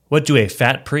What do a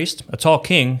fat priest, a tall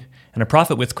king, and a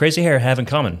prophet with crazy hair have in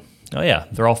common? Oh yeah,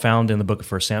 they're all found in the book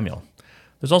of 1 Samuel.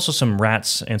 There's also some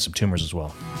rats and some tumors as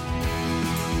well.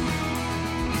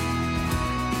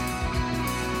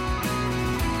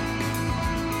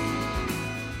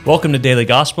 Welcome to Daily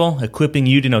Gospel, equipping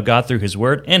you to know God through His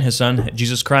Word and His Son,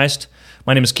 Jesus Christ.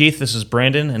 My name is Keith, this is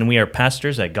Brandon, and we are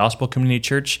pastors at Gospel Community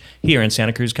Church here in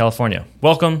Santa Cruz, California.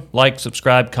 Welcome, like,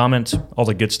 subscribe, comment, all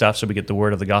the good stuff so we get the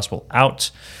word of the gospel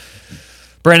out.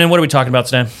 Brandon, what are we talking about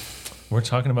today? We're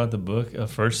talking about the book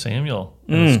of 1 Samuel,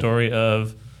 the story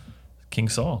of King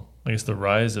Saul. I guess the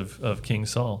rise of King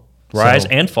Saul. Rise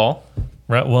and fall.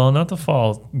 Right, well, not the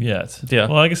fall yet. Yeah.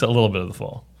 Well, I guess a little bit of the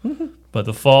fall. But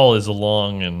the fall is a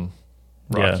long and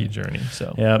rocky journey.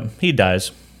 So Yeah, he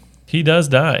dies. he does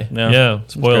die. Yeah. Yeah.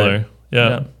 Spoiler.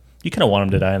 Yeah. You kind of want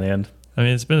him to die in the end. I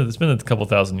mean, it's been a couple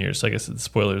thousand years, so I guess the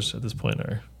spoilers at this point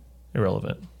are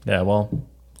irrelevant. Yeah, well,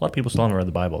 a lot of people still haven't read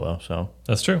the Bible, though, so.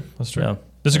 That's true. That's true. Yeah.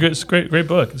 It's a great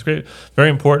book. It's great, very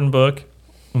important book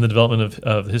in the development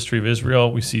of the history of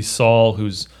Israel. We see Saul,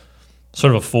 who's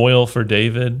sort of a foil for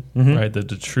David, right? The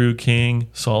true king.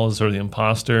 Saul is sort of the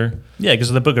imposter. Yeah,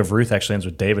 because the book of Ruth actually ends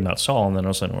with David, not Saul, and then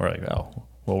all of a sudden we're like, oh,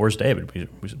 well, where's David?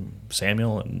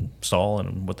 Samuel and Saul,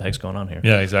 and what the heck's going on here?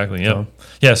 Yeah, exactly.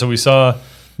 Yeah. So we saw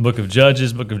the book of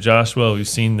Judges, book of Joshua. We've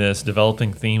seen this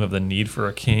developing theme of the need for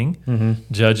a king.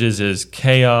 Judges is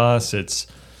chaos. It's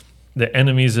the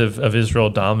enemies of Israel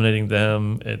dominating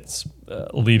them. It's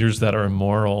leaders that are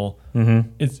immoral. And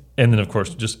then, of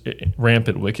course, just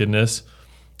rampant wickedness.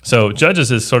 So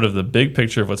Judges is sort of the big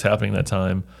picture of what's happening in that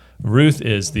time. Ruth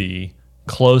is the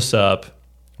close-up,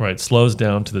 right, slows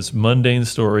down to this mundane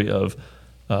story of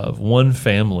one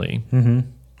family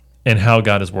and how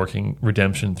God is working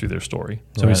redemption through their story.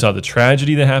 So we saw the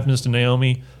tragedy that happens to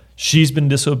Naomi. She's been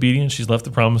disobedient. She's left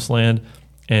the promised land,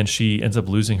 and she ends up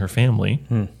losing her family,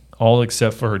 all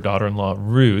except for her daughter-in-law,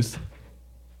 Ruth.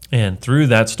 And through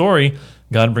that story,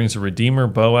 God brings a redeemer,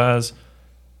 Boaz,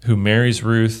 who marries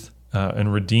Ruth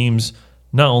and redeems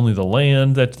not only the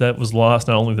land that was lost,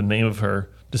 not only the name of her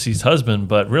deceased husband,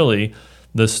 but really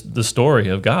the story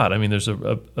of God. I mean, this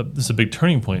is a big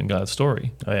turning point in God's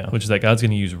story, which is that God's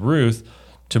going to use Ruth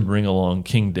to bring along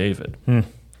King David.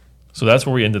 So that's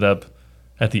where we ended up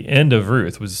at the end of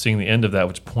Ruth, was seeing the end of that,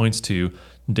 which points to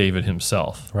David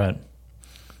himself. Right.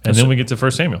 And then we get to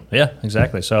 1 Samuel. Yeah,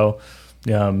 exactly. So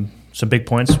some big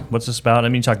points. What's this about? I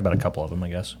mean, you talked about a couple of them, I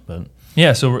guess. But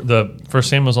yeah, so the 1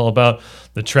 Samuel is all about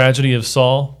the tragedy of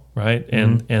Saul, right,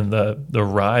 and the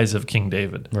rise of King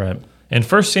David. Right. And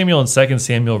 1 Samuel and 2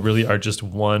 Samuel really are just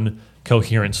one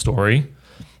coherent story.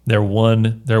 They're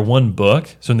one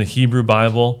book. So in the Hebrew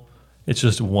Bible, it's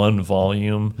just one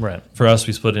volume. Right. For us,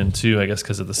 we split it in two, I guess,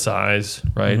 because of the size,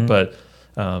 right?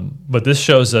 But this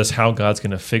shows us how God's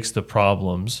going to fix the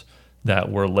problems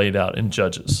that were laid out in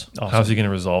Judges. Awesome. How's he going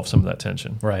to resolve some of that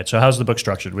tension? Right. So how's the book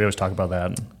structured? We always talk about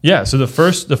that. Yeah. So the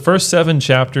first 7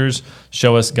 chapters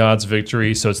show us God's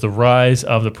victory. So it's the rise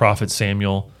of the prophet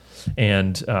Samuel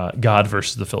and God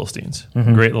versus the Philistines.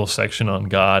 Great little section on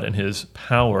God and his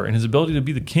power and his ability to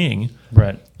be the king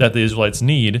that the Israelites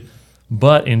need.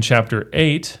 But in chapter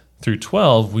 8 through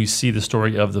 12, we see the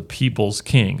story of the people's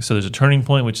king. So there's a turning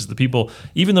point, which is the people,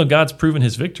 even though God's proven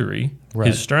his victory,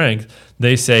 his strength,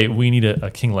 they say, we need a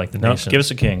king like the nations. Give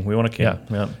us a king. We want a king.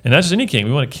 Yeah. And not just any king.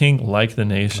 We want a king like the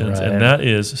nations. Right. And that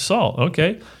is Saul.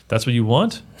 Okay, that's what you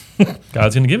want?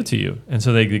 God's going to give it to you. And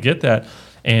so they get that.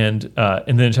 And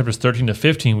then in chapters 13 to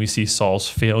 15, we see Saul's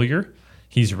failure.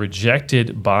 He's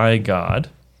rejected by God.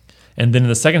 And then in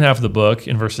the second half of the book,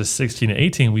 in verses 16 to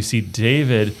 18, we see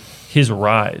David, his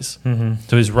rise.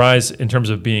 So his rise in terms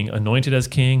of being anointed as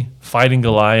king, fighting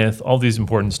Goliath, all these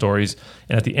important stories.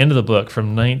 And at the end of the book,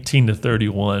 from 19 to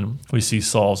 31, we see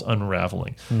Saul's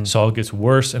unraveling. Saul gets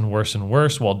worse and worse and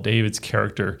worse while David's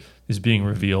character is being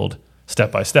revealed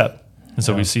step by step. And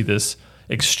so we see this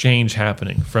exchange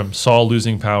happening from Saul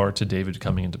losing power to David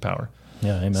coming into power.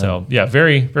 Yeah, amen. So yeah,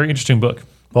 very, very interesting book.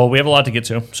 Well, we have a lot to get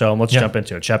to, so let's jump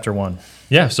into it. Chapter 1.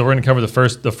 Yeah, so we're going to cover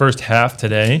the first half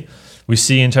today. We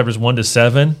see in chapters 1 to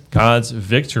 7 God's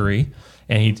victory,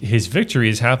 and his victory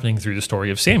is happening through the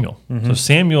story of Samuel. So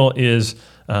Samuel is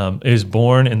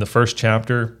born in the first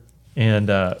chapter, and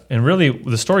really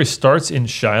the story starts in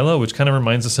Shiloh, which kind of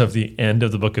reminds us of the end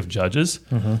of the book of Judges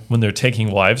when they're taking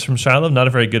wives from Shiloh. Not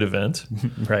a very good event,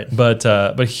 Right.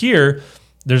 But here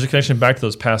there's a connection back to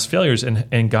those past failures,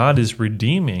 and God is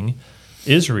redeeming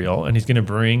Israel, and he's going to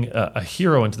bring a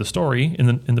hero into the story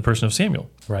in the person of Samuel.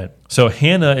 Right. So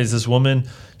Hannah is this woman.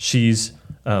 She's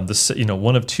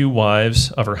one of 2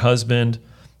 wives of her husband.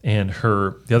 and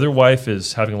the other wife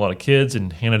is having a lot of kids,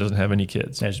 and Hannah doesn't have any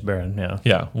kids. Yeah, she's barren, yeah.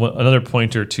 Yeah, another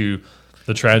pointer to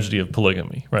the tragedy of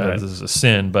polygamy, right? This is a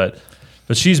sin, but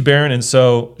she's barren, and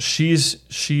so she's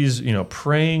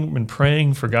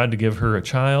praying for God to give her a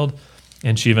child,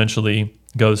 and she eventually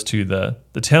goes to the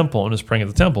temple and is praying at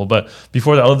the temple. But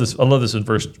before that, I love this in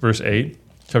verse 8,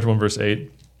 chapter 1, verse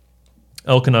 8.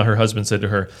 Elkanah, her husband, said to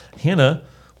her, "Hannah,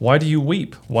 why do you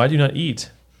weep? Why do you not eat?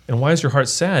 And why is your heart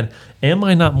sad? Am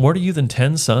I not more to you than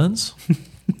 10 sons?"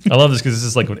 I love this because this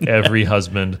is like what every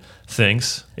husband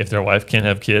thinks if their wife can't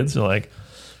have kids. They're like,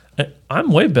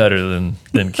 "I'm way better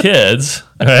than kids,"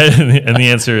 right? And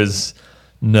the answer is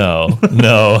no,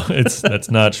 that's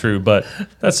not true. But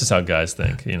that's just how guys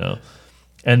think,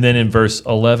 And then in verse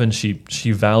 11,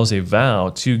 she vows a vow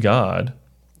to God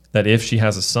that if she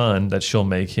has a son, that she'll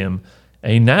make him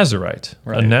a Nazirite.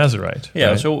 Right. A Nazirite. Yeah,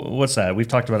 right? so what's that? We've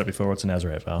talked about it before. What's a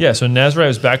Nazirite vow? Yeah, so Nazirite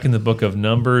was back in the book of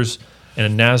Numbers, and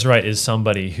a Nazirite is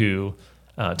somebody who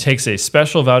takes a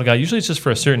special vow to God. Usually it's just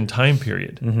for a certain time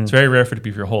period. It's very rare for it to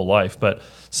be for your whole life, but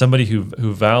somebody who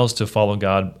vows to follow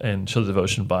God and show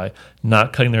devotion by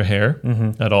not cutting their hair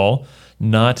at all,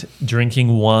 not drinking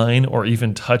wine or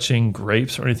even touching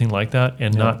grapes or anything like that,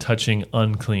 and not touching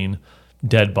unclean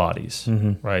dead bodies,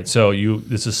 right? So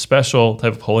this is special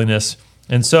type of holiness.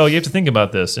 And so you have to think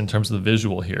about this in terms of the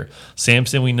visual here.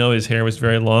 Samson, we know his hair was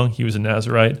very long. He was a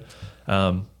Nazirite.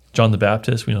 John the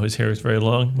Baptist, we know his hair was very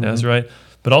long, Nazirite.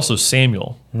 But also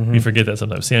Samuel. We forget that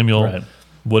sometimes. Samuel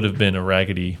would have been a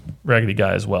raggedy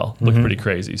guy as well. Looked pretty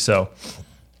crazy. So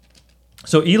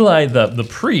Eli, the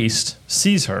priest,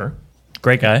 sees her.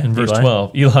 Great guy. In verse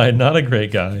 12. Eli, not a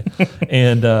great guy.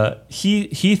 And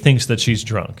he thinks that she's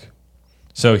drunk.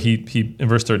 So he in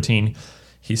verse 13,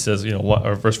 he says,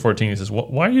 or verse 14, he says,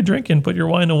 "Why are you drinking? Put your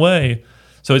wine away."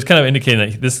 So it's kind of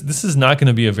indicating that this is not going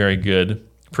to be a very good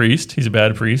priest. He's a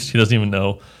bad priest. He doesn't even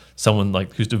know someone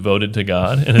like who's devoted to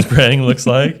God and his praying looks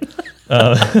like.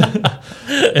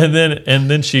 And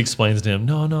then she explains to him,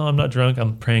 no, I'm not drunk.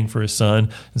 I'm praying for his son.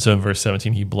 And so in verse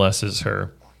 17, he blesses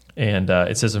her. And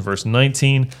it says in verse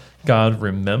 19, God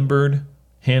remembered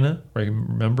Hannah, right? He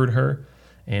remembered her,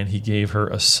 and he gave her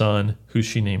a son who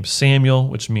she named Samuel,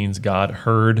 which means God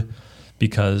heard,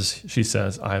 because she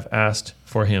says, "I've asked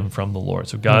for him from the Lord."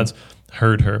 So God's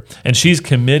heard her. And she's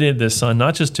committed this son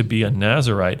not just to be a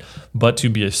Nazirite, but to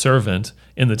be a servant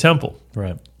in the temple.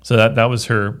 Right. So that was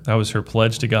her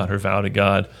pledge to God. Her vow to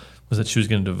God was that she was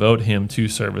going to devote him to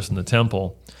service in the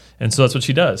temple. And so that's what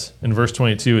she does. In verse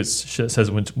 22, it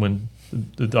says when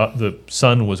the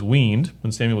son was weaned,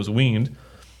 when Samuel was weaned,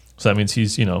 so that means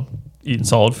he's, eating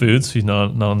solid foods. He's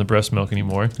not on the breast milk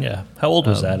anymore. Yeah. How old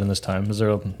was that in this time? Is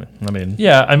there?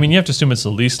 Yeah. You have to assume it's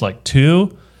at least like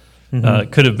 2.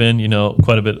 It could have been,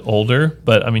 quite a bit older,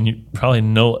 but you probably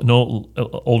no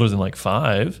older than like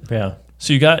 5. Yeah.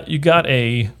 So you got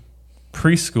a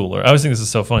preschooler. I always think this is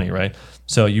so funny, right?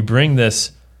 So you bring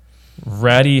this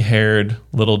ratty-haired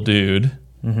little dude,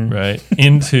 right,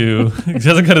 into he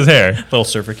doesn't cut his hair, Little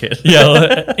surfer kid.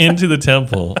 yeah, into the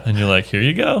temple, and you're like, here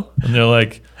you go, and they're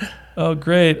like, oh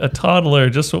great, a toddler,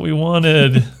 just what we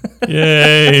wanted,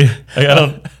 yay!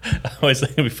 I always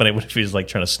think it'd be funny. What if he was like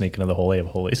trying to sneak into the Holy of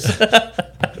Holies?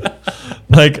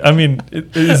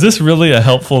 Is this really a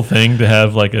helpful thing to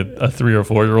have like a 3 or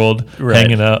 4-year-old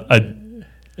hanging out?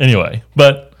 Anyway,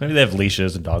 but maybe they have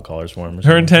leashes and dog collars for him.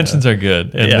 Her intentions are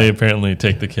good, and they apparently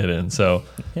take the kid in. So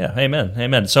yeah,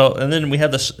 amen. So and then we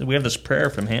have this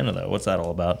prayer from Hannah though. What's that all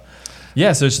about?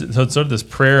 Yeah, so it's sort of this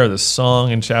prayer, this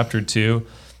song in chapter 2,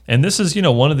 and this is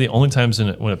one of the only times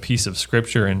when a piece of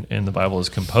scripture in the Bible is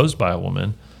composed by a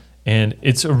woman, and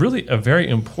it's a very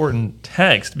important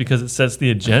text because it sets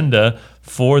the agenda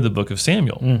for the book of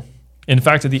Samuel. In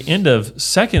fact, at the end of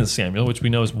 2 Samuel, which we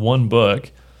know is one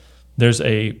book, there's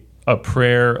a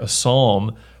prayer, a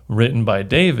psalm written by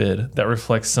David that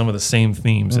reflects some of the same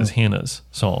themes as Hannah's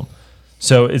psalm.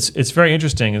 So it's very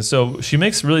interesting. And so she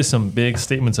makes really some big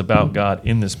statements about God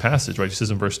in this passage, right? She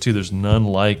says in verse 2, there's none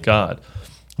like God.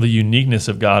 The uniqueness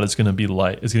of God is going to be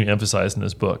emphasized in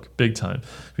this book, big time.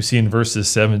 We see in verses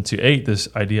 7 to 8 this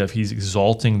idea of he's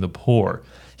exalting the poor.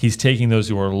 He's taking those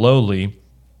who are lowly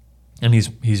and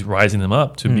he's rising them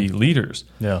up to be leaders.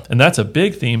 Yeah. And that's a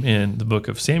big theme in the book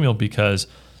of Samuel because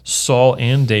Saul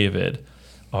and David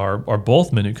are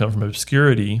both men who come from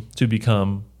obscurity to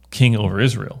become king over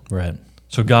Israel. Right.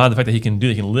 So God, the fact that he can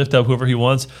lift up whoever he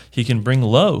wants, he can bring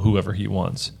low whoever he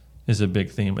wants is a big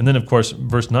theme. And then, of course,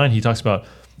 verse 9, she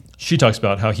talks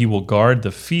about how he will guard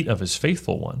the feet of his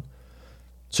faithful one.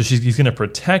 So he's going to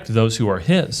protect those who are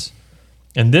his.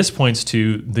 And this points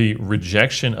to the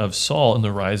rejection of Saul and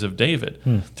the rise of David.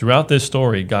 Throughout this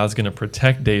story, God's going to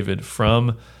protect David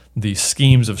from the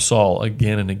schemes of Saul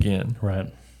again and again.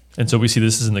 Right. And so we see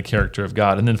this is in the character of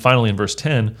God. And then finally in verse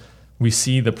 10, we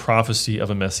see the prophecy of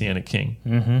a messianic king.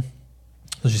 Mm-hmm.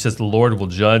 So she says, the Lord will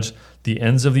judge the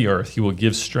ends of the earth. He will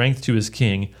give strength to his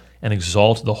king and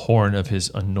exalt the horn of his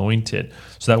anointed.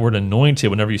 So that word anointed,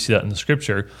 whenever you see that in the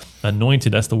scripture,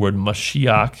 anointed, that's the word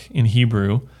Mashiach in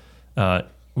Hebrew.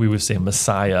 We would say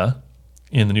Messiah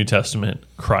in the New Testament,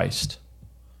 Christ.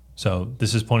 So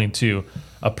this is pointing to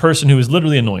a person who is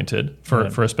literally anointed for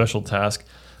a special task,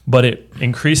 but it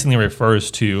increasingly refers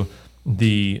to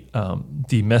the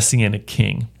messianic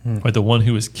king, right? The one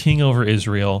who is king over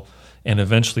Israel, and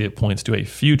eventually it points to a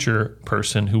future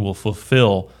person who will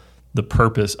fulfill the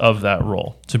purpose of that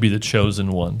role, to be the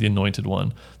chosen one, the anointed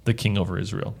one, the king over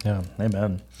Israel. Yeah,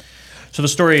 amen. So the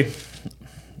story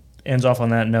ends off on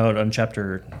that note on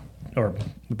or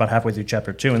about halfway through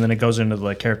chapter 2, and then it goes into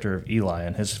the character of Eli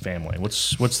and his family.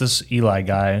 What's this Eli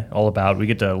guy all about? We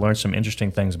get to learn some interesting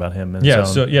things about him.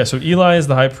 So Eli is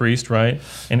the high priest, right?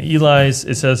 And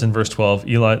it says in verse 12,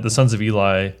 the sons of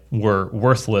Eli were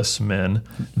worthless men.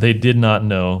 They did not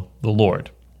know the Lord.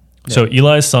 Yeah. So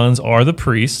Eli's sons are the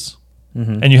priests,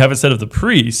 and you have it said of the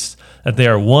priests that they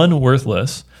are one,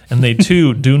 worthless, and they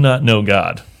two do not know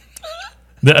God.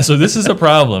 So this is a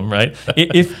problem, right?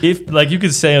 If like you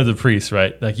could say of the priests,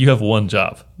 right? Like you have one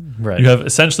job. Right. You have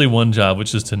essentially one job,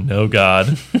 which is to know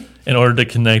God in order to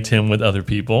connect him with other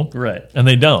people. Right. And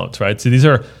they don't, right? So these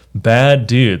are bad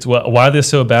dudes. Why are they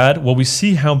so bad? Well, we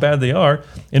see how bad they are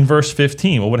in verse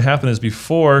 15. What would happen is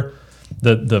before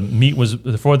the meat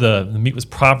was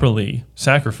properly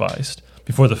sacrificed,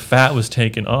 before the fat was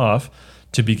taken off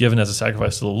to be given as a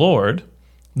sacrifice to the Lord,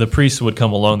 the priests would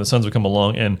come along, the sons would come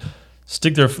along and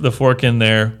stick the fork in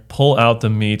there, pull out the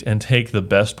meat, and take the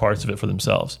best parts of it for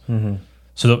themselves. Mm-hmm.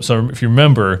 So if you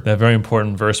remember that very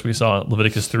important verse we saw in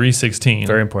Leviticus 3:16,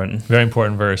 very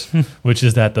important verse, which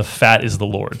is that the fat is the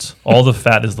Lord's. All the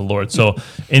fat is the Lord's. So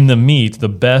in the meat, the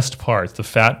best parts, the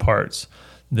fat parts,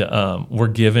 were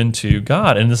given to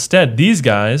God. And instead, these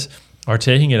guys are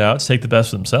taking it out to take the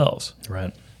best for themselves.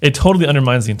 Right. It totally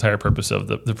undermines the entire purpose of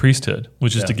the priesthood,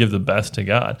 which is to give the best to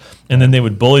God. And then they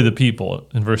would bully the people.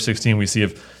 In verse 16, we see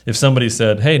if somebody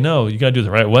said, hey, no, you got to do it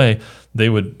the right way, they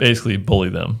would basically bully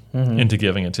them into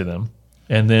giving it to them.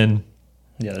 And then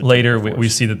later we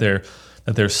see that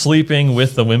they're sleeping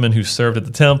with the women who served at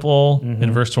the temple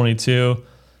in verse 22.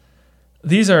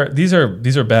 These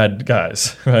are bad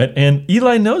guys, right? And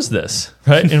Eli knows this,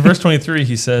 right? In verse 23,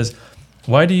 he says,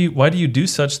 Why do you do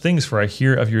such things? For I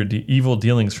hear of your evil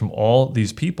dealings from all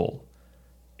these people.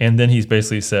 And then he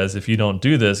basically says, if you don't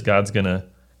do this, God's gonna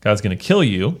kill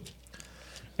you.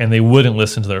 And they wouldn't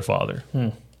listen to their father.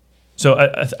 So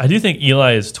I do think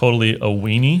Eli is totally a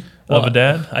weenie of a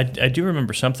dad. I do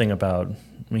remember something about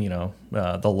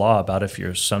the law about if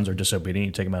your sons are disobedient,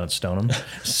 you take them out and stone them.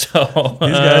 So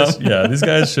these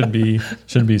guys should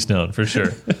be stoned for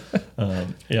sure.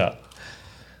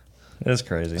 That's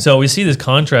crazy. So we see this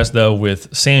contrast, though,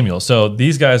 with Samuel. So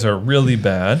these guys are really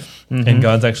bad, and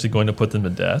God's actually going to put them to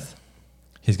death.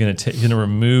 He's going to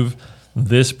remove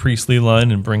this priestly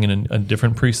line and bring in a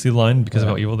different priestly line because of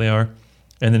how evil they are.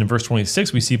 And then in verse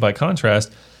 26, we see, by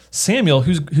contrast, Samuel,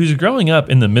 who's growing up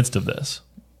in the midst of this.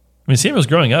 I mean, Samuel's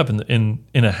growing up in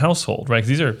a household, right?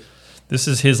 Because this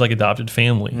is his adopted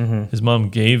family. His mom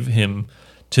gave him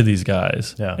to these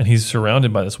guys, and he's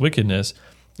surrounded by this wickedness.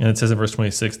 And it says in verse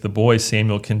 26, the boy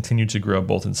Samuel continued to grow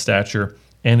both in stature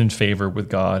and in favor with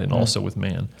God and also with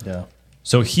man. Yeah.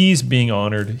 So he's being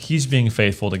honored. He's being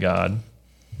faithful to God.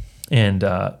 And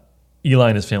Eli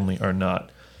and his family are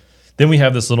not. Then we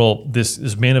have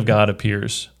this man of God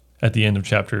appears at the end of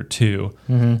chapter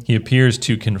 2. He appears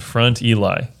to confront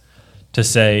Eli, to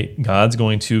say, God's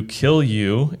going to kill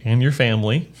you and your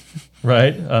family,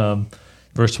 right?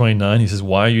 Verse 29, he says,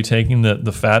 why are you taking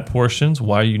the fat portions?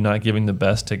 Why are you not giving the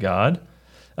best to God?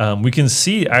 We can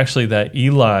see actually that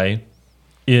Eli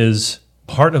is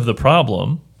part of the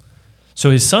problem. So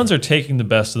his sons are taking the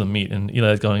best of the meat, and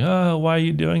Eli is going, oh, why are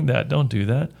you doing that? Don't do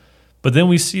that. But then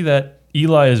we see that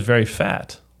Eli is very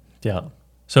fat. Yeah.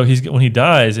 So when he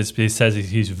dies, it says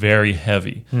he's very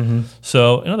heavy.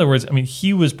 So in other words, I mean,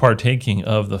 he was partaking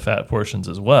of the fat portions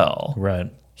as well. Right.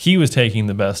 He was taking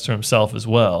the best to himself as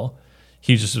well.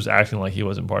 He just was acting like he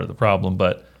wasn't part of the problem.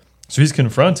 But so he's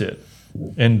confronted,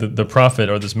 and the prophet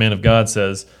or this man of God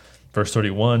says, verse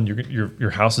 31, your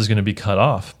house is going to be cut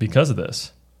off because of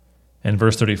this. And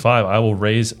verse 35, I will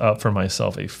raise up for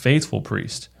myself a faithful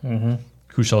priest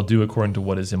who shall do according to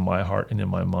what is in my heart and in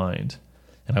my mind.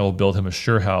 and I will build him a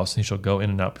sure house, and he shall go in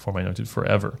and out before my anointed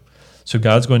forever. So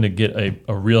God's going to get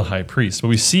a real high priest. But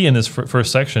we see in this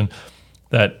first section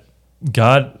that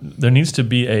there needs to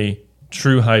be a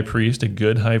true high priest, a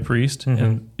good high priest,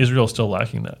 and Israel's still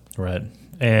lacking that. Right.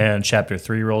 And chapter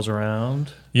 3 rolls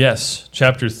around. Yes.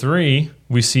 Chapter 3,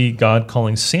 we see God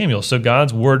calling Samuel. So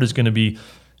God's word is going to be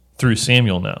through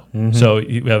Samuel now. So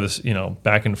we have this,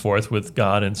 back and forth with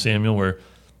God and Samuel, where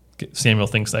Samuel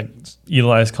thinks that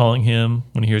Eli is calling him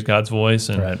when he hears God's voice.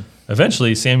 And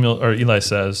eventually Eli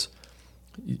says,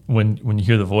 when you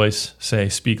hear the voice, say,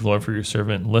 "Speak, Lord, for your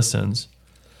servant listens."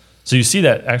 So you see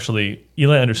that actually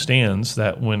Eli understands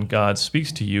that when God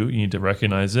speaks to you, you need to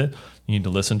recognize it, you need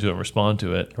to listen to it, respond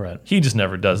to it. Right. He just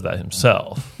never does that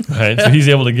himself, right? So he's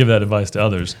able to give that advice to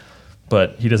others,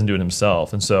 but he doesn't do it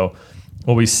himself. And so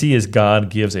what we see is God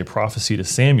gives a prophecy to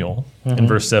Samuel in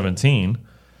verse 17,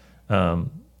 in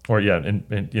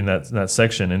that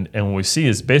section. And what we see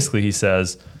is basically he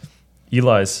says,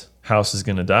 Eli's house is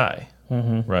going to die,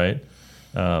 right?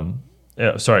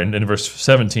 In verse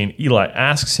 17, Eli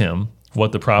asks him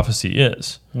what the prophecy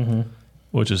is,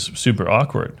 which is super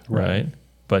awkward, right?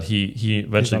 But he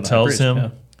eventually tells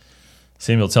him,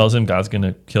 Samuel tells him, God's going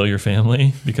to kill your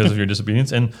family because of your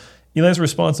disobedience. And Eli's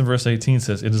response in verse 18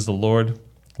 says, "It is the Lord,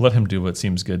 let him do what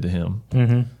seems good to him."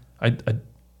 I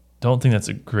don't think that's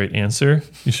a great answer.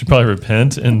 You should probably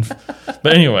repent.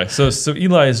 But anyway, so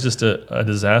Eli is just a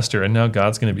disaster, and now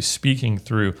God's going to be speaking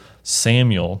through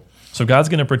Samuel. So God's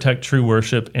going to protect true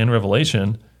worship and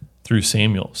revelation through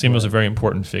Samuel. Samuel's a very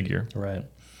important figure. Right.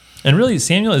 And really,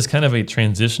 Samuel is kind of a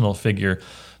transitional figure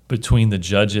between the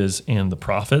judges and the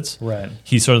prophets. Right.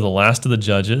 He's sort of the last of the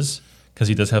judges because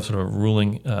he does have sort of a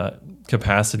ruling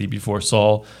capacity before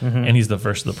Saul, and he's the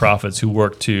first of the prophets who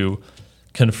work to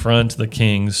confront the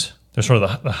kings. They're sort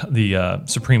of the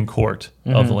supreme court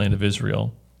of the land of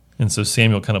Israel. And so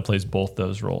Samuel kind of plays both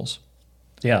those roles.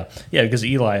 Yeah, because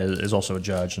Eli is also a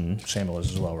judge, and Samuel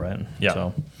is as well, right? Yeah.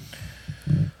 So,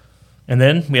 and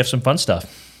then we have some fun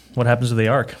stuff. What happens to the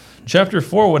ark? Chapter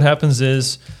 4, what happens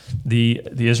is the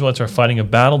Israelites are fighting a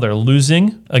battle. They're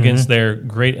losing against their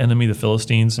great enemy, the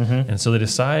Philistines, and so they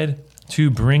decide to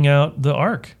bring out the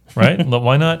ark, right?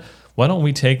 Why not? Why don't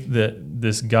we take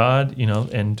this God,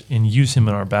 and use him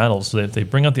in our battles? So that they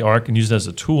bring out the ark and use it as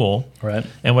a tool, right?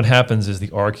 And what happens is the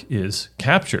ark is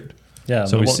captured. Yeah.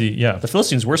 So the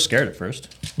Philistines were scared at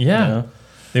first. Yeah,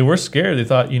 they were scared. They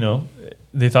thought,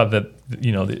 that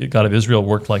the God of Israel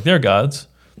worked like their gods.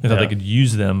 They thought they could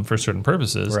use them for certain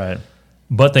purposes. Right.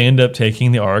 But they end up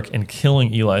taking the ark and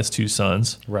killing Eli's 2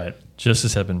 sons. Right. Just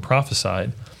as had been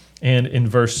prophesied. And in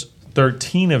verse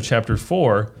 13 of chapter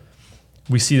 4,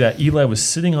 we see that Eli was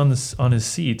sitting on his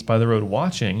seat by the road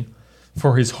watching,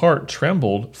 for his heart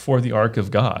trembled for the ark of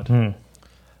God.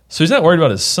 So he's not worried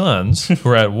about his sons who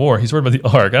are at war. He's worried about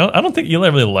the ark. I don't think Eli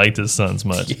really liked his sons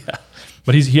much. Yeah.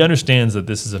 But he understands that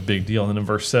this is a big deal. And then in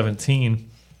verse 17,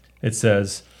 it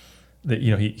says that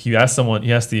he asked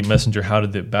the messenger, how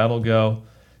did the battle go?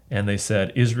 And they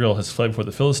said, Israel has fled before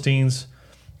the Philistines,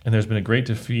 and there's been a great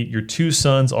defeat. Your 2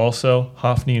 sons also,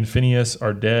 Hophni and Phinehas,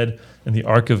 are dead, and the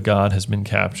ark of God has been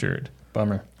captured.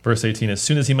 Bummer. Verse 18, as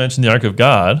soon as he mentioned the ark of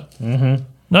God,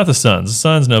 not the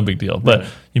sons, no big deal, but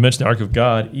you mentioned the ark of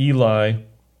God, Eli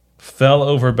fell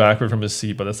over backward from his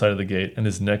seat by the side of the gate, and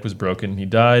his neck was broken. He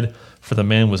died, for the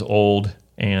man was old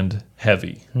and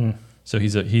heavy. So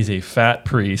he's a fat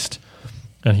priest,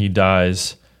 and he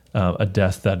dies a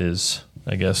death that is,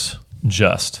 I guess,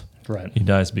 just. Right. He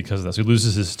dies because of that. So he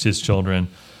loses his children.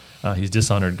 He's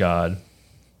dishonored God,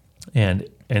 and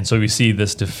so we see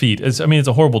this defeat. It's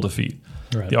a horrible defeat.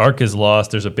 Right. The ark is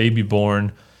lost. There's a baby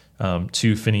born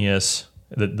to Phinehas,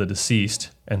 the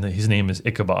deceased, and his name is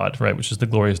Ichabod, right, which is the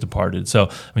glorious departed. So,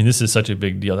 this is such a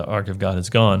big deal. The ark of God is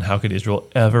gone. How could Israel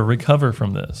ever recover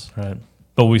from this? Right.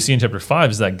 But what we see in chapter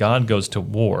 5 is that God goes to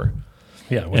war.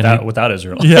 Yeah, without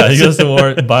Israel. Yeah, he goes to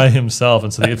war by himself.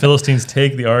 And so the Philistines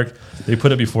take the ark, they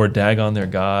put it before Dagon, their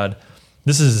god.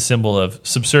 This is a symbol of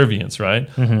subservience, right?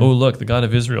 Oh, look, the God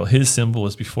of Israel, his symbol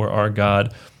is before our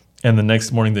God. And the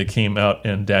next morning they came out,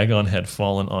 and Dagon had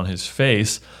fallen on his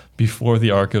face before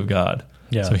the ark of God.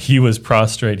 Yeah. So he was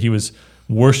prostrate. He was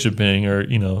worshiping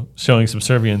or, showing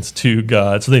subservience to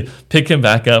God. So they pick him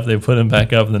back up. They put him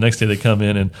back up. And the next day they come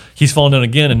in, and he's fallen down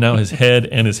again. And now his head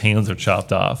and his hands are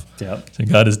chopped off. Yep. So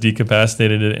God has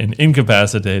decapacitated and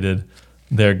incapacitated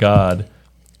their God.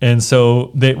 And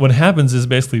so what happens is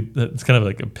basically it's kind of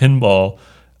like a pinball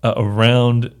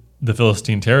around the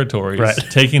Philistine territories, right,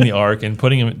 taking the ark and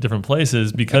putting him at different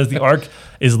places because the ark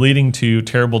is leading to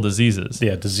terrible diseases.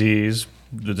 Yeah, disease,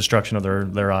 the destruction of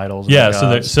their idols. Yeah,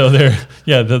 so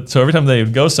every time they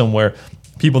would go somewhere,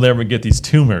 people there would get these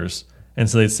tumors. And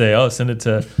so they'd say, oh, send it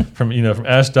to from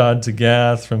Ashdod to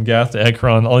Gath, from Gath to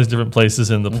Ekron, all these different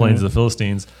places in the plains of the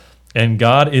Philistines. And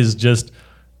God is just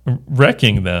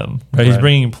wrecking them, right? He's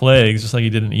bringing plagues, just like he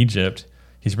did in Egypt.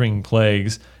 He's bringing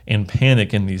plagues and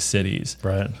panic in these cities.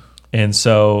 Right. And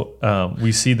so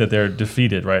we see that they're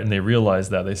defeated, right? And they realize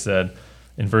that. They said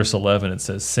in verse 11, it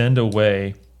says, send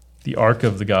away the ark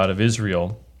of the God of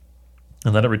Israel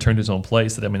and let it return to its own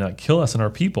place, that it may not kill us and our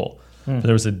people. But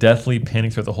there was a deathly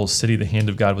panic throughout the whole city. The hand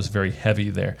of God was very heavy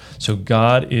there. So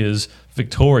God is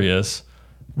victorious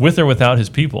with or without his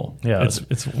people. Yeah.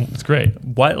 It's great.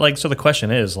 Why? So the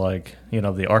question is,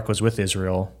 the ark was with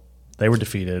Israel. They were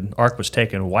defeated. Ark was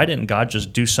taken. Why didn't God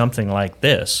just do something like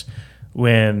this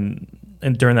during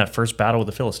that first battle with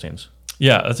the Philistines?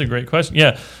 Yeah, that's a great question.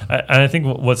 Yeah, I think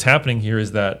what's happening here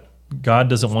is that God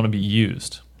doesn't want to be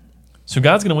used. So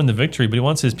God's going to win the victory, but he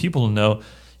wants his people to know,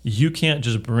 you can't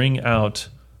just bring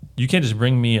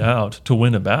me out to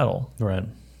win a battle. Right.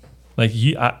 Like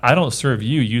I don't serve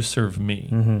you, you serve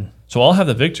me. So I'll have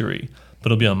the victory, but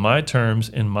it'll be on my terms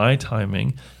and my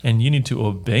timing, and you need to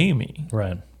obey me.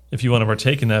 Right. If you want to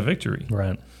partake in that victory.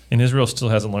 Right. And Israel still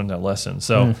hasn't learned that lesson.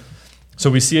 So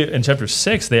we see it in chapter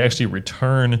 6, they actually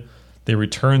return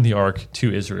the ark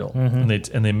to Israel.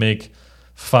 And they make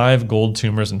 5 gold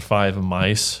tumors and 5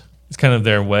 mice. It's kind of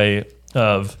their way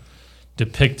of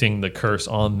depicting the curse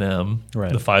on them,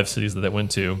 the 5 cities that they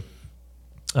went to,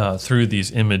 through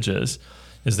these images,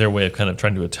 is their way of kind of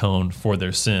trying to atone for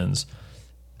their sins.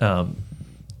 And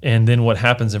then what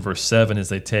happens in verse 7 is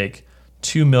they take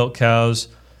 2 milk cows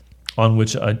on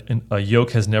which a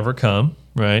yoke has never come,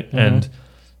 right? And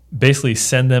basically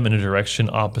send them in a direction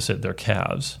opposite their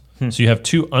calves. So you have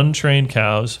 2 untrained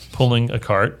cows pulling a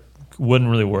cart,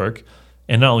 wouldn't really work.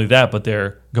 And not only that, but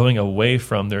they're going away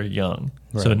from their young.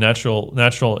 Right. So the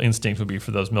natural instinct would be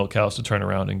for those milk cows to turn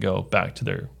around and go back to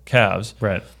their calves.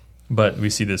 Right. But we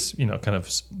see this, kind of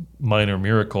minor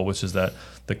miracle, which is that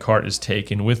the cart is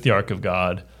taken with the ark of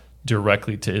God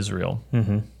directly to Israel.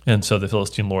 And so the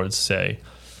Philistine lords say,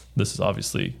 this is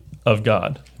obviously of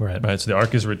God. Right. So the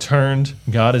ark is returned.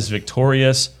 God is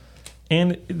victorious.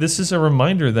 And this is a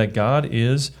reminder that God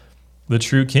is the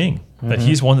true king, that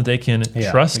he's one that they can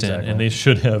trust in, and they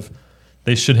should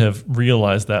have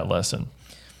realized that lesson.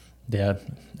 Yeah.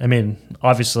 I mean,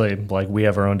 obviously, we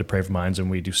have our own depraved minds and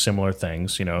we do similar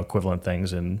things, equivalent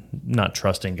things, and not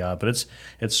trusting God. But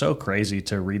it's so crazy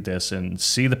to read this and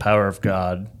see the power of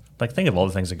God. Think of all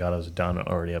the things that God has done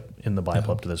already up in the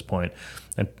Bible up to this point,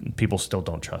 and people still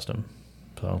don't trust him.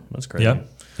 So that's crazy.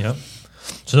 Yeah.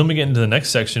 So then we get into the next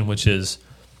section, which is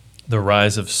the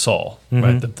rise of Saul,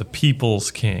 right? The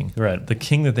people's king, right? The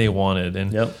king that they wanted.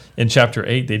 And in chapter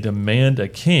 8, they demand a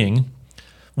king,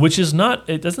 which is not,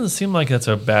 it doesn't seem like that's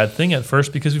a bad thing at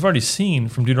first, because we've already seen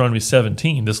from Deuteronomy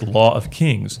 17, this law of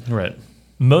kings. Right.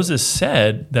 Moses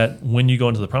said that when you go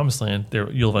into the promised land,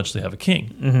 you'll eventually have a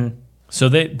king. So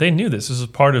they knew this. This was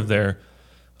part of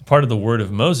the word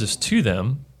of Moses to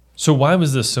them. So why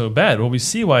was this so bad? Well, we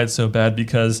see why it's so bad,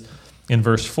 because in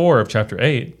verse 4 of chapter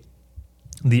 8,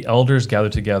 the elders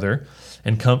gathered together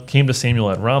and came to Samuel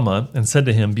at Ramah and said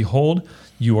to him, behold,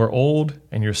 you are old,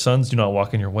 and your sons do not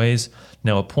walk in your ways.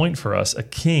 Now appoint for us a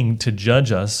king to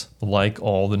judge us like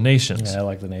all the nations. Yeah,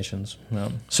 like the nations. Yeah.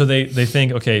 So they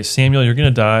think, okay, Samuel, you're going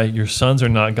to die. Your sons are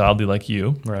not godly like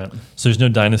you. Right. So there's no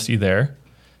dynasty there.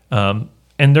 And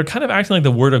they're kind of acting like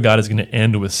the word of God is going to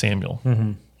end with Samuel,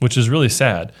 which is really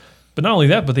sad. But not only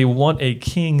that, but they want a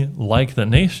king like the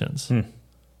nations.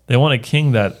 They want a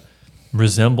king that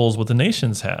resembles what the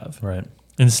nations have. Right.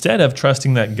 Instead of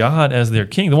trusting that God as their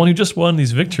king, the one who just won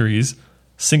these victories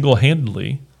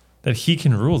single-handedly, that he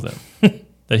can rule them,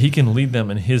 that he can lead them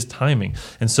in his timing.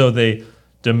 And so they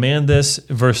demand this.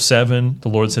 Verse 7, the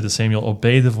Lord said to Samuel,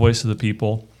 obey the voice of the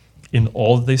people in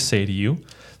all that they say to you,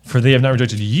 for they have not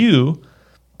rejected you,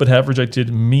 but have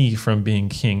rejected me from being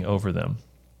king over them.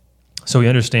 So he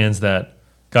understands that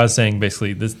God's saying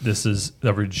basically this is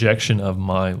a rejection of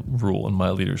my rule and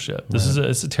my leadership.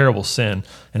 It's a terrible sin,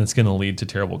 and it's going to lead to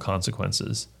terrible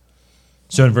consequences.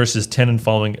 So in verses 10 and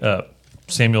following,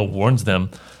 Samuel warns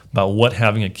them about what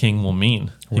having a king will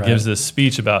mean. He gives this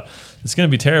speech about it's going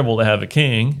to be terrible to have a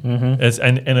king, and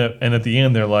at the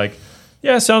end they're like,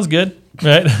 yeah, sounds good,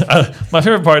 right? My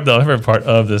favorite part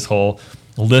of this whole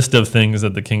list of things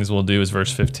that the kings will do is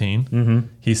verse 15.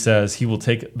 He says he will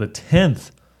take the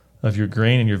 10th of your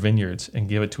grain in your vineyards and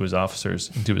give it to his officers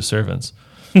and to his servants.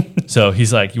 So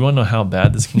he's like, you want to know how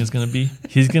bad this king is going to be?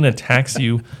 He's going to tax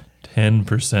you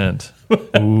 10%.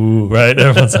 Ooh, right?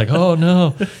 Everyone's like, oh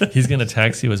no. He's going to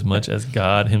tax you as much as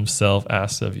God himself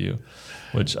asks of you.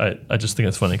 which I just think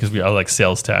it's funny because our like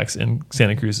sales tax in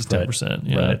Santa Cruz is 10%.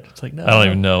 You know? Right. It's like, no, I don't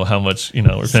even know how much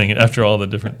we're paying after all the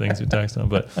different things we taxed on.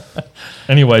 But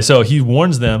anyway, so he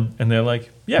warns them, and they're like,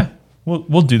 "Yeah,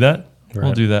 we'll do that. We'll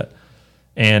Right. do that."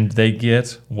 And they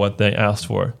get what they asked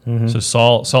for. So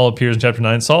Saul appears in chapter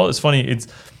 9. Saul is funny. It's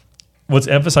what's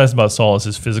emphasized about Saul is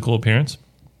his physical appearance.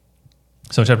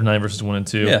 So in chapter 9, verses 1 and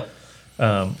 2.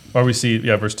 Yeah. Or we see,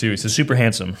 verse 2, he says, Super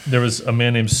handsome. there was a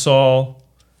man named Saul,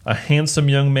 a handsome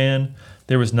young man.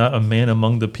 There was not a man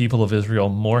among the people of Israel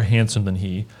more handsome than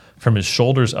he. From his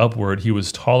shoulders upward, he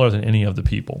was taller than any of the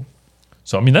people.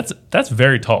 So, I mean, that's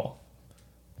very tall.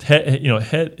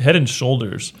 Head and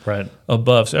shoulders Right.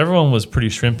 above. So everyone was pretty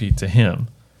shrimpy to him.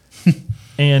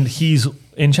 And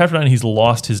in chapter 9, he's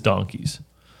lost his donkeys.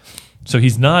 So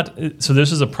he's not, so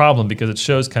this is a problem because it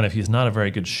shows kind of he's not a very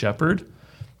good shepherd.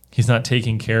 He's not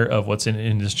taking care of what's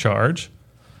in his charge,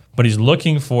 but he's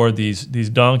looking for these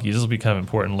donkeys. This will be kind of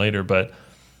important later,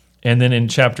 and then in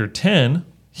chapter 10,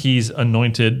 he's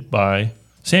anointed by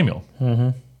Samuel. Mm-hmm.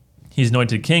 He's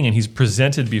anointed king, and he's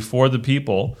presented before the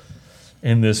people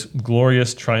in this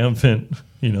glorious, triumphant,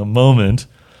 moment.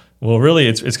 Well, really,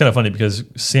 it's kind of funny because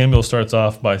Samuel starts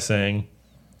off by saying,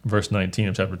 verse 19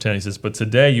 of chapter 10, he says, "But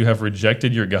today you have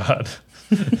rejected your God."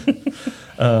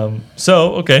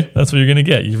 So, okay, that's what you're going to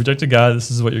get. You've rejected God. This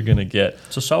is what you're going to get.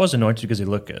 So Saul was anointed because he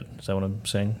looked good. Is that what I'm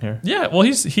saying here? Yeah, well,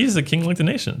 he's the king like the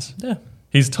nations. Yeah.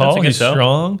 He's tall, he's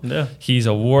strong, Yeah. he's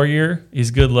a warrior,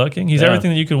 he's good looking. He's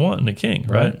everything that you could want in a king,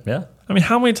 right? Yeah. I mean,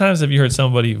 how many times have you heard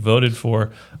somebody voted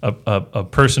for a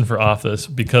person for office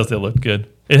because they look good?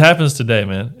 It happens today,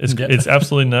 man. It's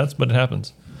absolutely nuts, but it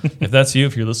happens. If that's you,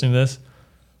 if you're listening to this,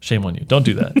 shame on you. Don't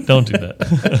do that. Don't do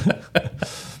that.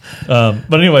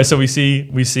 But anyway, so we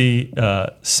see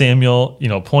Samuel,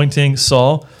 appointing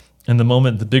Saul, and the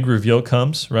moment the big reveal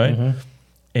comes, right? Mm-hmm.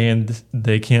 And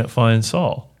they can't find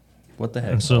Saul. What the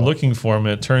heck? And so they're looking for him,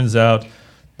 and it turns out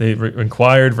they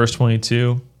inquired, verse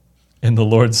 22, and the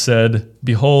Lord said,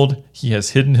 "Behold, he has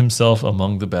hidden himself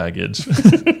among the baggage."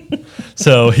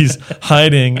 So he's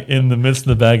hiding in the midst of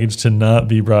the baggage to not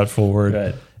be brought forward.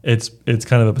 Right. It's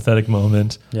kind of a pathetic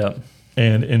moment. Yeah.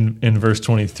 And in verse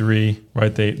 23,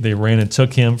 right, they ran and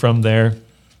took him from there.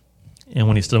 And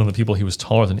when he stood among the people, he was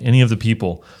taller than any of the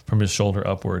people from his shoulder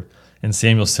upward. And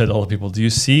Samuel said to all the people, "Do you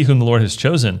see whom the Lord has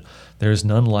chosen? There is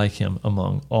none like him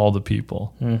among all the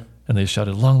people." And they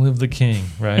shouted, "Long live the king,"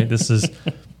 right? This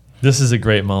is a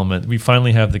great moment. We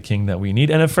finally have the king that we need.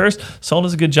 And at first, Saul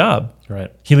does a good job.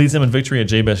 Right. He leads them in victory at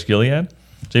Jabesh Gilead.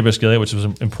 Jabesh Gilead, which was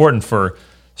important for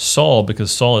Saul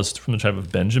because Saul is from the tribe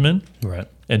of Benjamin. Right.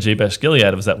 And Jabesh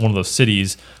Gilead was one of those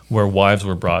cities where wives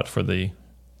were brought for the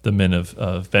men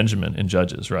of Benjamin in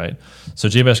Judges, right? So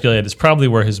Jabesh Gilead is probably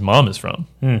where his mom is from,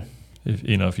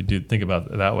 if you do think about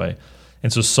it that way.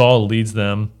 And so Saul leads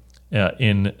them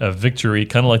in a victory,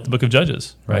 kind of like the book of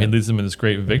Judges, right? He leads them in this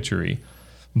great victory,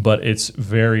 but it's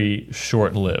very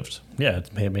short-lived. Yeah.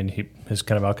 I mean, his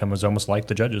kind of outcome was almost like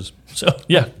the Judges. So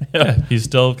Yeah, he's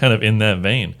still kind of in that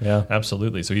vein. Yeah.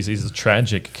 Absolutely. So he's a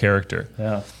tragic character.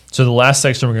 Yeah. So the last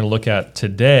section we're going to look at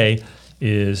today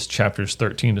is chapters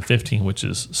 13 to 15, which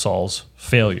is Saul's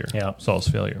failure. Yeah. Saul's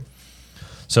failure.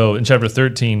 So in chapter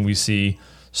 13, we see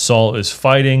Saul is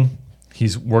fighting.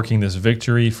 He's working this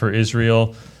victory for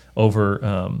Israel over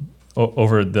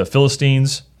the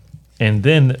Philistines. And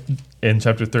then in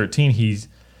chapter 13,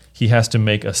 he has to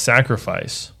make a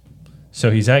sacrifice. So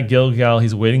he's at Gilgal.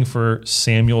 He's waiting for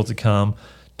Samuel to come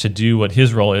to do what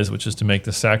his role is, which is to make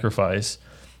the sacrifice.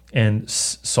 And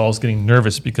Saul's getting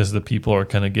nervous because the people are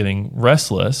kind of getting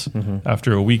restless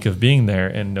after a week of being there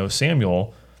and no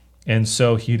Samuel. And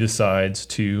so he decides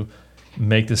to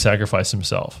make the sacrifice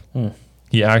himself.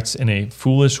 He acts in a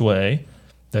foolish way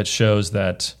that shows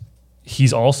that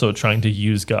he's also trying to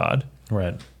use God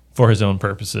Right. for his own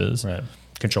purposes. Right.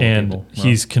 Control And people.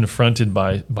 he's confronted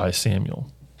by Samuel.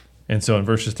 And so in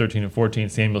verses 13 and 14,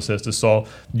 Samuel says to Saul,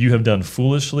 "You have done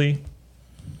foolishly.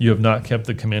 You have not kept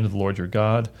the command of the Lord your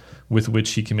God, with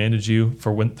which he commanded you,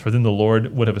 for then the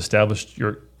Lord would have established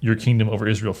your kingdom over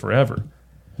Israel forever.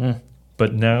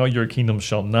 But now your kingdom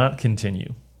shall not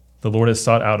continue. The Lord has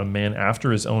sought out a man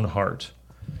after his own heart."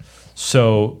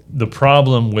 So the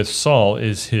problem with Saul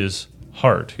is his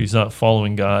heart. He's not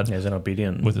following God He's an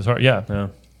obedient. with his heart. Yeah. Yeah.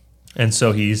 And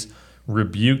so he's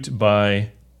rebuked by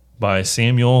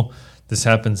Samuel. This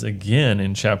happens again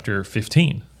in chapter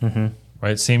 15.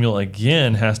 Right? Samuel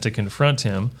again has to confront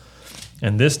him.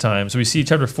 And this time, so we see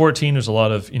chapter 14, there's a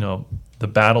lot of, the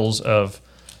battles of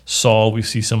Saul. We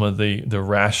see some of the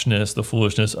rashness, the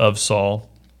foolishness of Saul.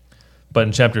 But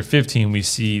in chapter 15, we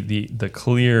see the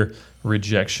clear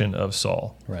rejection of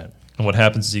Saul. Right. And what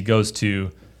happens is he goes to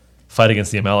fight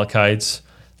against the Amalekites.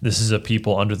 This is a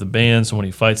people under the ban, so when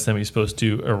he fights them, he's supposed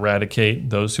to eradicate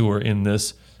those who are in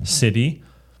this city,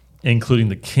 including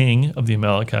the king of the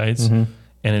Amalekites. And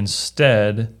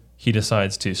instead, he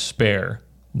decides to spares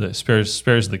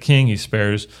the king. He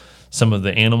spares some of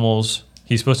the animals.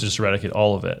 He's supposed to just eradicate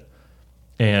all of it.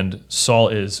 And Saul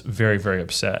is very, very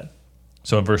upset.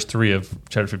 So in verse 3 of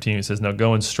chapter 15, he says, "Now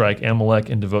go and strike Amalek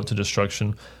and devote to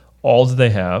destruction all that they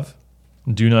have.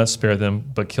 Do not spare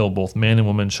them, but kill both man and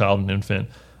woman, child and infant,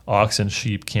 ox and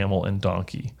sheep, camel and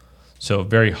donkey." So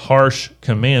very harsh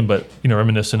command, but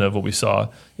reminiscent of what we saw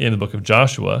in the book of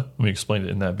Joshua. We explained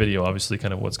it in that video, obviously,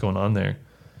 kind of what's going on there.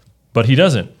 But he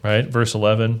doesn't, right? Verse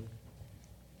 11,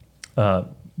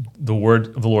 the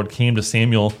word of the Lord came to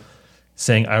Samuel,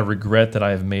 saying, "I regret that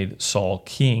I have made Saul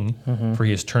king, for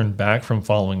he has turned back from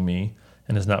following me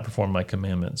and has not performed my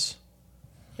commandments."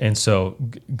 And so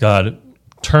God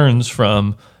turns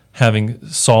from having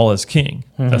Saul as king.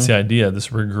 That's the idea.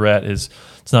 This regret it's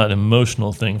not an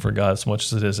emotional thing for God so much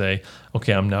as it is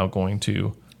okay, I'm now going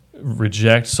to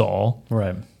reject Saul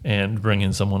and bring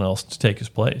in someone else to take his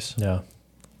place. Yeah.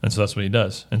 And so that's what he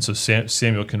does. And so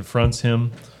Samuel confronts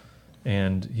him,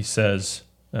 and he says,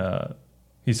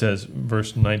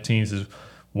 verse 19, he says,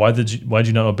 why did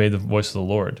you not obey the voice of the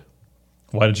Lord?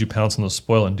 Why did you pounce on the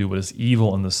spoil and do what is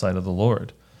evil in the sight of the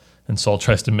Lord? And Saul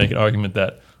tries to make an argument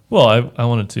that, well, I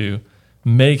wanted to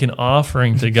make an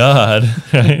offering to God,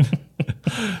 right?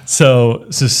 So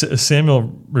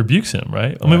Samuel rebukes him,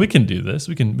 right? I mean, we can do this.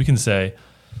 We can say,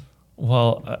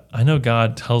 well, I know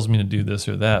God tells me to do this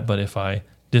or that, but if I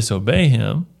disobey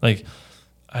him, I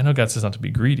know God says not to be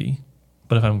greedy,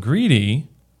 but if I'm greedy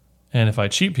and if I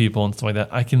cheat people and stuff like that,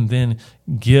 I can then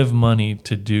give money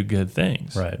to do good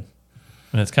things. Right.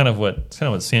 And it's kind of what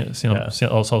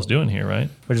Saul's doing here, right?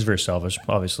 Which is very selfish.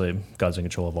 Obviously, God's in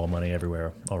control of all money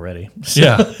everywhere already.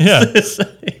 Yeah.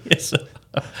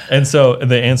 And so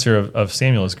the answer of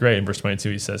Samuel is great. In verse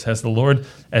 22, he says, "Has the Lord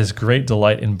as great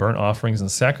delight in burnt offerings and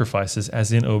sacrifices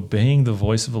as in obeying the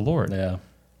voice of the Lord? Yeah.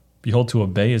 Behold, to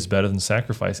obey is better than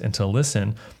sacrifice, and to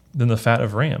listen than the fat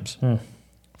of rams.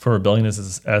 For rebellion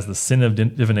is as the sin of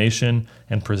divination,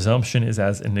 and presumption is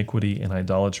as iniquity and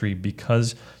idolatry.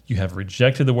 Because you have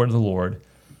rejected the word of the Lord,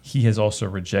 he has also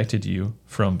rejected you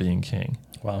from being king."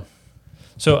 Wow.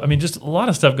 So, I mean, just a lot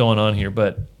of stuff going on here,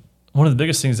 but one of the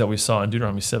biggest things that we saw in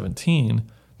Deuteronomy 17,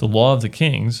 the law of the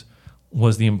kings,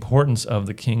 was the importance of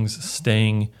the kings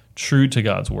staying true to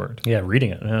God's word. Yeah,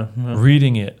 reading it. Yeah.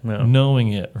 Reading it,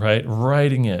 knowing it, right?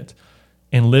 Writing it,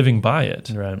 and living by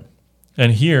it. Right.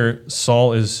 And here,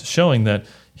 Saul is showing that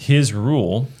his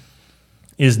rule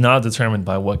is not determined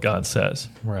by what God says,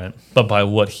 Right. but by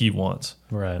what he wants.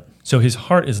 Right. So his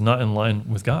heart is not in line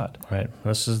with God. Right.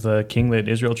 This is the king that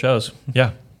Israel chose.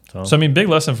 Yeah. So I mean, big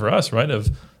lesson for us, right,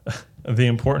 of the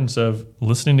importance of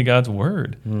listening to God's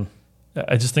word.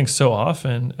 I just think so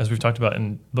often, as we've talked about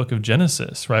in the book of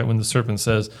Genesis, right, when the serpent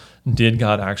says, "Did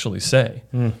God actually say?"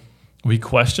 We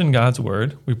question God's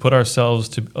word. We put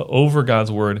ourselves over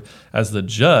God's word as the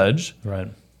judge, Right.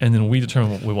 and then we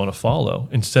determine what we want to follow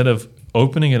instead of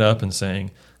opening it up and saying,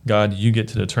 "God, you get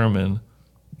to determine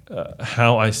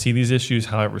how I see these issues,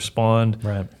 how I respond.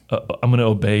 Right. I'm going to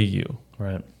obey you."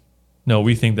 Right. No,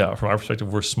 we think that from our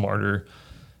perspective, we're smarter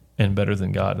and better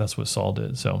than God. That's what Saul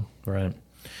did. So, Right.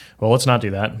 Well, let's not do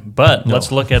that. But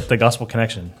let's look at the gospel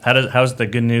connection. How's the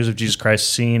good news of Jesus Christ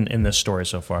seen in this story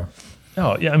so far?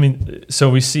 oh yeah, I mean, so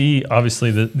we see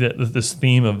obviously this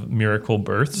theme of miracle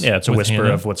births. Yeah, it's a whisper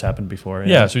Hannah. of what's happened before.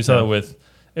 Yeah, so we saw that with.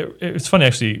 It's funny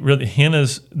actually. Really,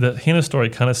 the Hannah story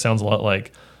kind of sounds a lot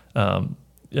like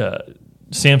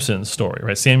Samson's story,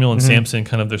 right? Samuel and Samson,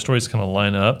 kind of their stories kind of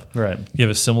line up. Right. You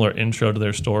have a similar intro to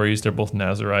their stories. They're both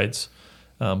Nazarites,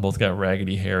 both got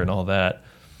raggedy hair and all that.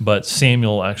 But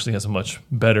Samuel actually has a much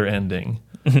better ending,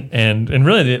 and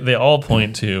really they all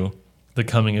point to the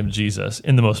coming of Jesus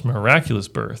in the most miraculous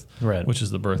birth, Right. which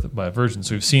is the birth by a virgin.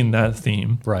 So we've seen that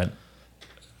theme. Right.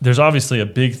 There's obviously a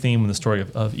big theme in the story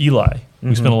of Eli.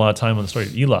 We spent a lot of time on the story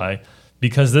of Eli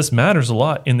because this matters a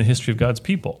lot in the history of God's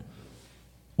people,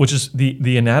 which is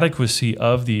the inadequacy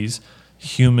of these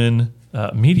human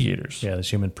mediators. Yeah, these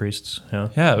human priests. Yeah.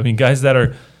 Yeah, I mean, guys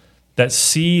that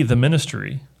see the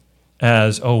ministry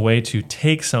as a way to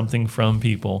take something from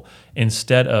people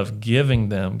instead of giving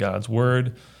them God's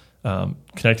word,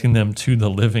 connecting them to the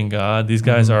living God. These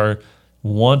guys are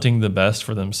wanting the best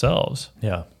for themselves.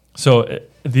 Yeah. So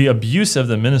the abuse of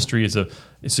the ministry is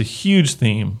a huge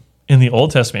theme in the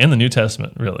Old Testament and the New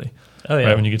Testament, really. Oh, yeah.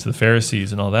 Right, when you get to the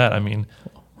Pharisees and all that, I mean,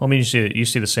 Well, I mean, you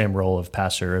see the same role of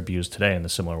pastor abused today in the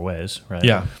similar ways, right?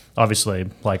 Yeah. Obviously,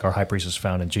 like our high priest is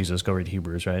found in Jesus. Go read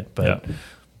Hebrews, right? But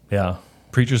yeah.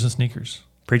 Preachers and sneakers.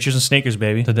 Preachers and sneakers,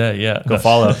 baby. Today, yeah. Go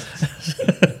follow.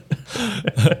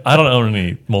 I don't own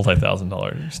any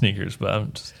multi-$1,000 sneakers, but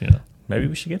I'm just, Maybe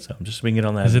we should get some, just so we can get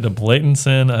on that. Is it a blatant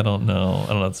sin? I don't know.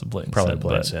 If it's a blatant Probably sin. a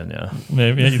blatant sin, yeah.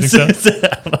 Maybe. You think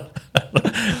so?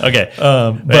 Okay.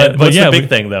 But what's yeah, the big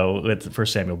thing, though, with 1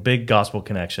 Samuel? Big gospel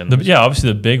connection. Obviously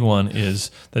the big one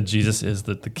is that Jesus is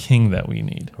the king that we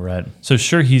need. Right. So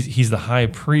sure, he's the high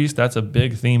priest. That's a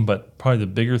big theme, but probably the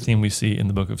bigger theme we see in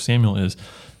the book of Samuel is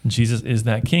Jesus is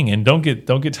that king. And don't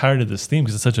get tired of this theme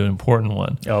because it's such an important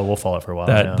one. Oh, we'll follow it for a while.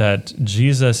 That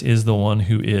Jesus is the one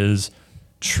who is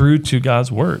true to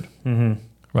God's word. Mm-hmm.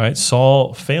 Right?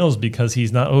 Saul fails because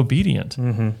he's not obedient.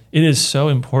 Mm-hmm. It is so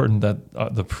important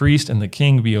that the priest and the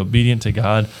king be obedient to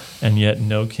God, and yet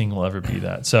no king will ever be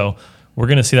that. So we're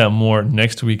going to see that more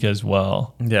next week as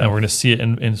well. Yeah. And we're going to see it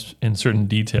in certain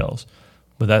details.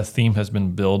 But that theme has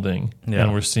been building,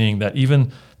 and we're seeing that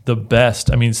even the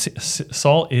best, I mean,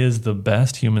 Saul is the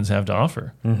best humans have to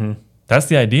offer. Mm-hmm. That's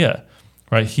the idea,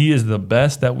 right? He is the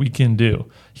best that we can do.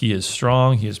 He is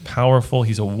strong, he is powerful,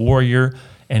 he's a warrior,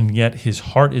 and yet his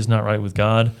heart is not right with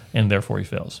God, and therefore he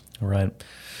fails. Right.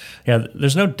 Yeah,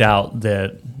 there's no doubt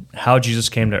that how Jesus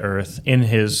came to earth in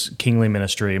his kingly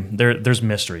ministry, there's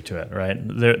mystery to it, right?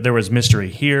 There was mystery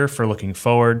here for looking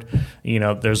forward.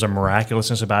 There's a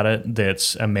miraculousness about it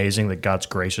that's amazing, that God's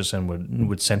gracious and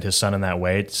would send his son in that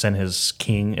way, send his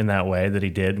king in that way that he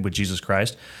did with Jesus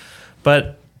Christ.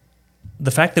 But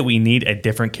the fact that we need a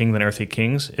different king than earthly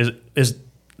kings is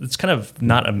it's kind of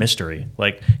not a mystery.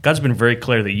 Like, God's been very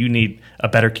clear that you need a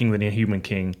better king than a human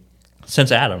king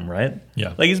since Adam, right?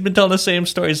 Yeah. Like, he's been telling the same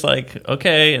stories, like,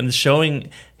 okay, and showing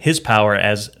his power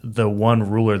as the one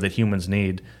ruler that humans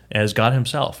need as God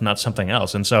himself, not something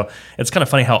else. And so it's kind of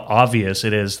funny how obvious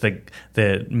it is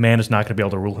that man is not going to be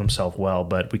able to rule himself well,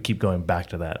 but we keep going back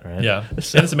to that, right? Yeah.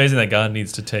 So, and it's amazing that God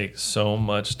needs to take so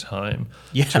much time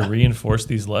to reinforce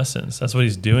these lessons. That's what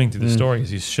he's doing through the stories.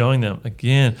 He's showing them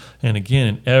again and again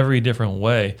in every different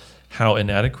way how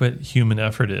inadequate human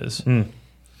effort is.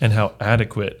 And how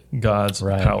adequate God's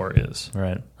power is.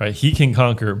 Right. He can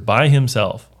conquer by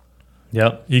himself.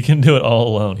 Yep. He can do it all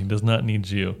alone. He does not need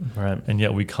you. Right. And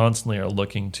yet we constantly are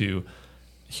looking to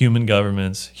human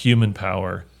governments, human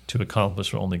power to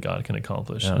accomplish what only God can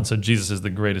accomplish. Yeah. And so Jesus is the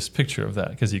greatest picture of that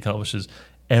because he accomplishes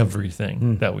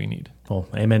everything that we need. Well,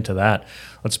 amen to that.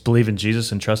 Let's believe in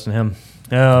Jesus and trust in him.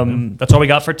 That's all we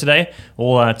got for today.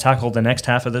 We'll tackle the next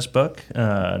half of this book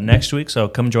next week, so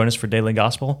come join us for Daily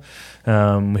Gospel.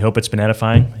 We hope it's been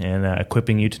edifying and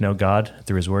equipping you to know God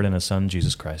through his word and his son,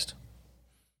 Jesus Christ.